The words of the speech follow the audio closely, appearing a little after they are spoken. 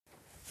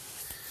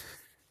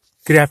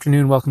Good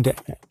afternoon. Welcome to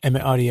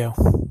Emmett Audio.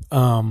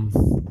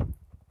 I'm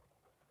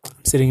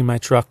sitting in my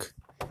truck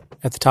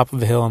at the top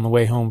of a hill on the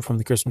way home from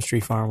the Christmas tree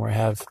farm where I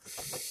have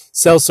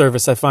cell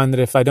service. I find that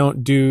if I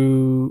don't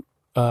do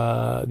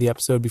the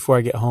episode before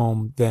I get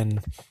home, then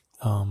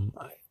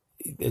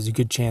there's a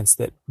good chance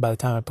that by the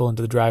time I pull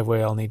into the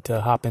driveway, I'll need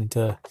to hop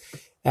into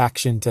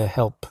action to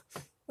help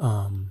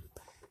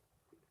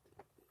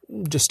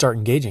just start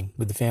engaging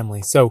with the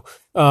family. So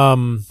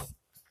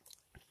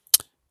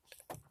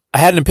I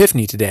had an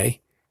epiphany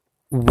today,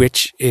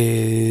 which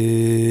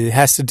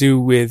has to do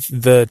with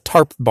the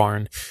tarp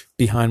barn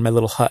behind my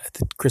little hut at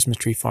the Christmas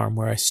tree farm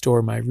where I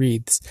store my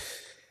wreaths.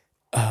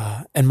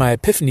 And my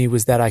epiphany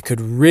was that I could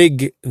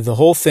rig the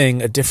whole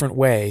thing a different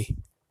way.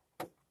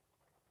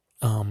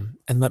 And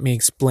let me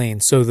explain.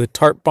 So the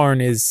tarp barn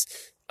is,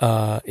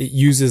 it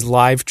uses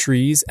live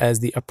trees as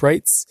the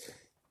uprights,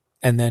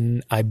 and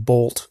then I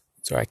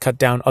cut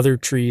down other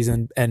trees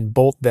and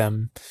bolt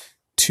them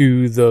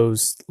to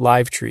those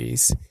live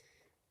trees.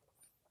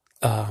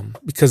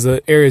 Because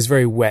the area is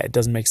very wet, it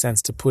doesn't make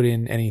sense to put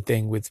in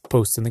anything with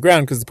posts in the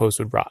ground because the posts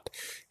would rot,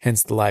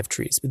 hence the live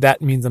trees. But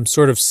that means I'm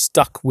sort of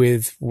stuck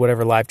with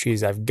whatever live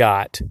trees I've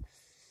got.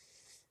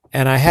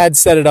 And I had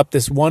set it up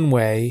this one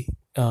way,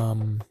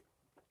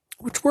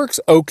 which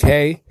works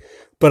okay,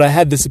 but I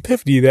had this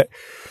epiphany that,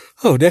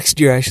 next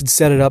year I should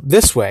set it up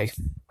this way.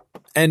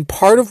 And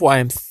part of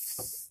why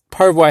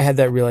I had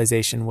that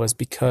realization was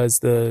because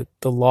the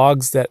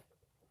logs that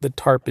the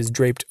tarp is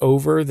draped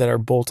over that are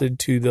bolted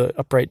to the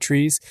upright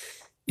trees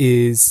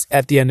is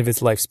at the end of its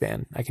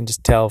lifespan. I can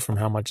just tell from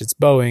how much it's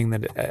bowing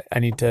that I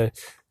need to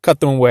cut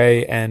them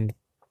away and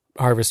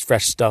harvest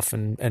fresh stuff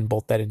and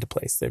bolt that into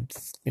place. They're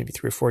maybe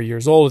 3 or 4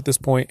 years old at this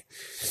point.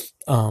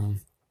 I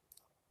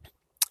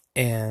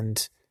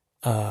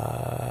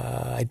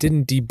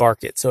didn't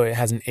debark it, so it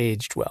hasn't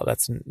aged well.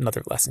 That's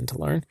another lesson to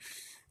learn.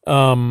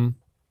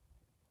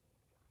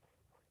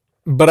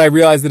 But I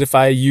realized that if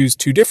I use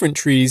 2 different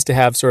trees to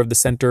have sort of the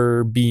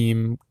center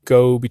beam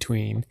go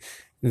between,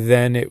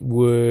 then it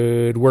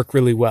would work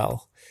really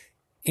well.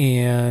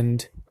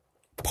 And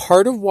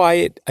part of why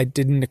it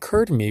didn't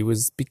occur to me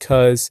was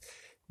because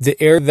the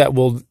area that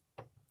will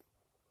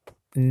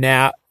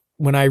now,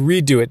 when I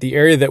redo it, the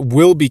area that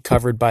will be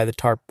covered by the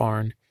tarp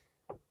barn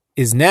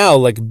is now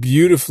like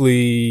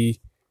beautifully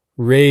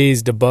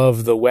raised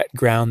above the wet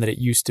ground that it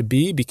used to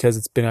be, because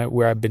it's been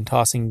where I've been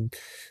tossing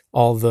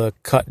all the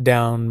cut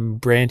down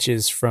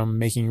branches from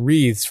making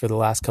wreaths for the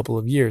last couple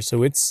of years.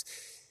 So it's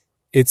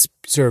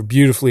sort of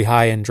beautifully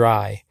high and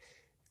dry.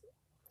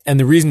 And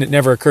the reason it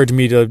never occurred to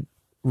me to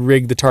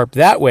rig the tarp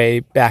that way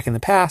back in the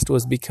past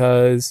was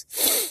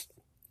because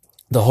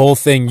the whole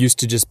thing used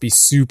to just be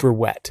super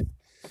wet.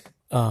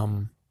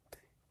 And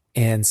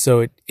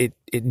so it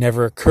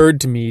never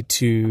occurred to me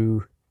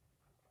to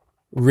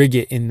rig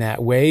it in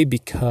that way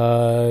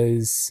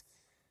because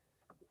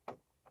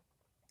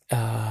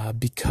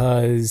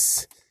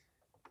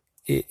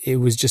it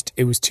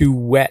was too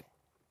wet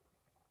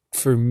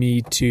for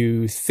me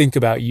to think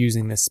about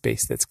using this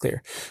space that's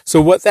clear.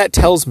 So what that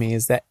tells me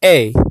is that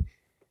A,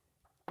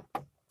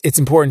 it's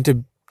important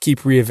to keep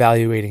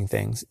reevaluating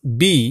things.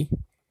 B,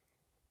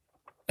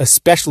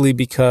 especially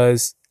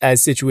because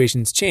as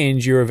situations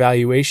change, your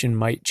evaluation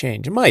might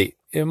change. It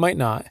might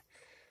not,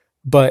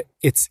 but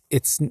it's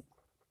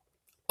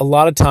a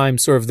lot of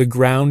times sort of the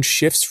ground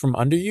shifts from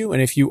under you.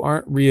 And if you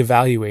aren't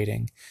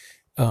reevaluating,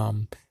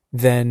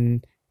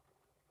 then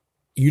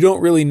you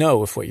don't really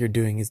know if what you're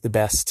doing is the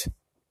best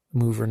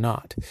move or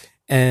not.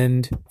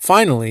 And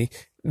finally,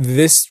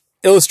 this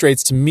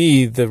illustrates to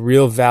me the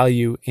real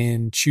value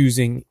in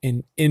choosing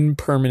an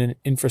impermanent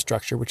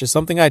infrastructure, which is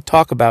something I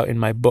talk about in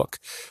my book.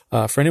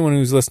 For anyone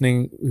who's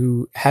listening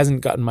who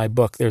hasn't gotten my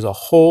book, there's a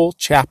whole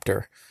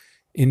chapter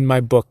in my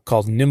book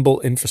called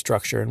Nimble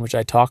Infrastructure, in which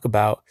I talk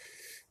about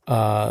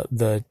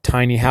the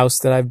tiny house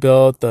that I've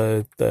built,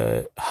 the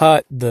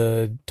hut,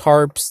 the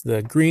tarps,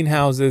 the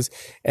greenhouses,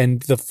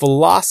 and the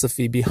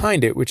philosophy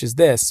behind it, which is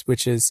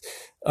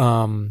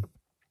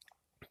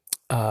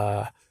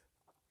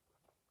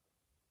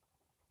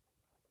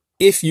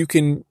if you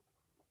can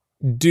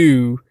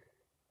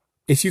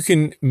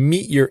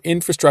meet your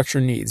infrastructure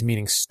needs,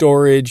 meaning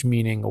storage,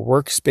 meaning a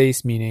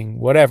workspace, meaning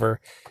whatever,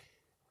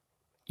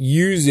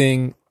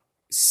 using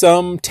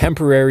some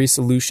temporary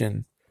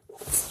solution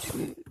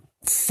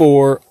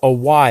for a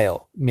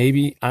while,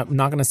 maybe I'm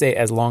not going to say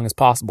as long as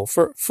possible,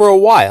 for a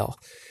while,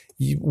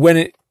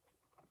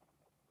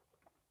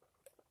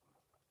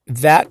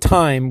 that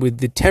time with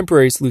the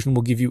temporary solution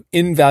will give you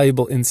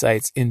invaluable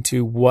insights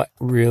into what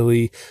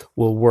really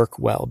will work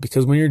well.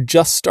 Because when you're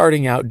just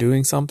starting out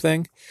doing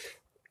something,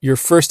 your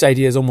first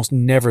idea is almost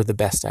never the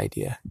best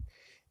idea.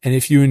 And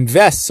if you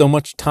invest so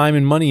much time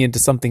and money into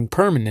something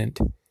permanent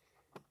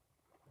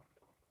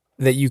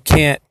that you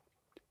can't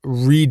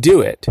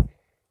redo it,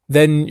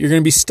 then you're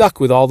going to be stuck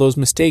with all those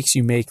mistakes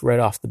you make right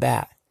off the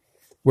bat.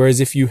 Whereas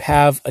if you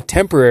have a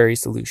temporary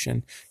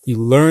solution, you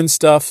learn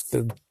stuff,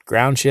 the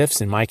ground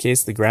shifts, in my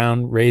case, the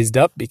ground raised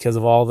up because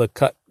of all the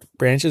cut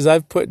branches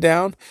I've put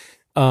down.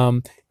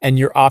 and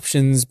your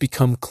options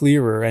become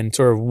clearer, and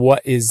sort of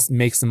what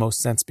makes the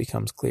most sense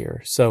becomes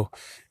clearer. So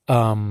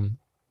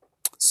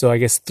I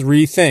guess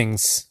two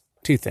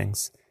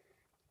things.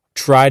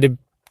 Try to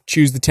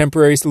choose the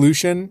temporary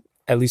solution,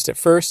 at least at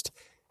first,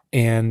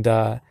 and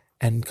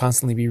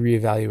constantly be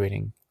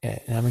reevaluating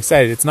it. And I'm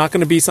excited. It's not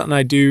going to be something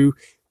I do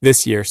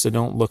this year, so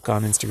don't look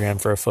on Instagram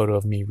for a photo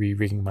of me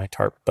re-rigging my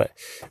tarp. But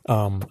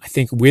I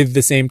think with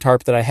the same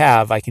tarp that I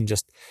have, I can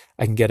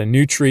get a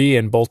new tree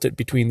and bolt it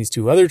between these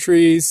two other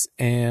trees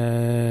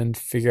and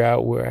figure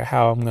out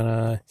how I'm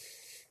gonna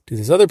do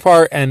this other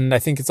part. And I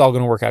think it's all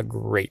going to work out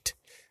great.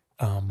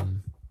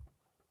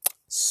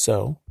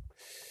 So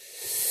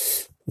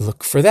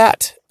look for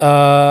that.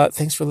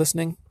 Thanks for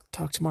listening.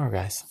 Talk tomorrow,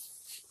 guys.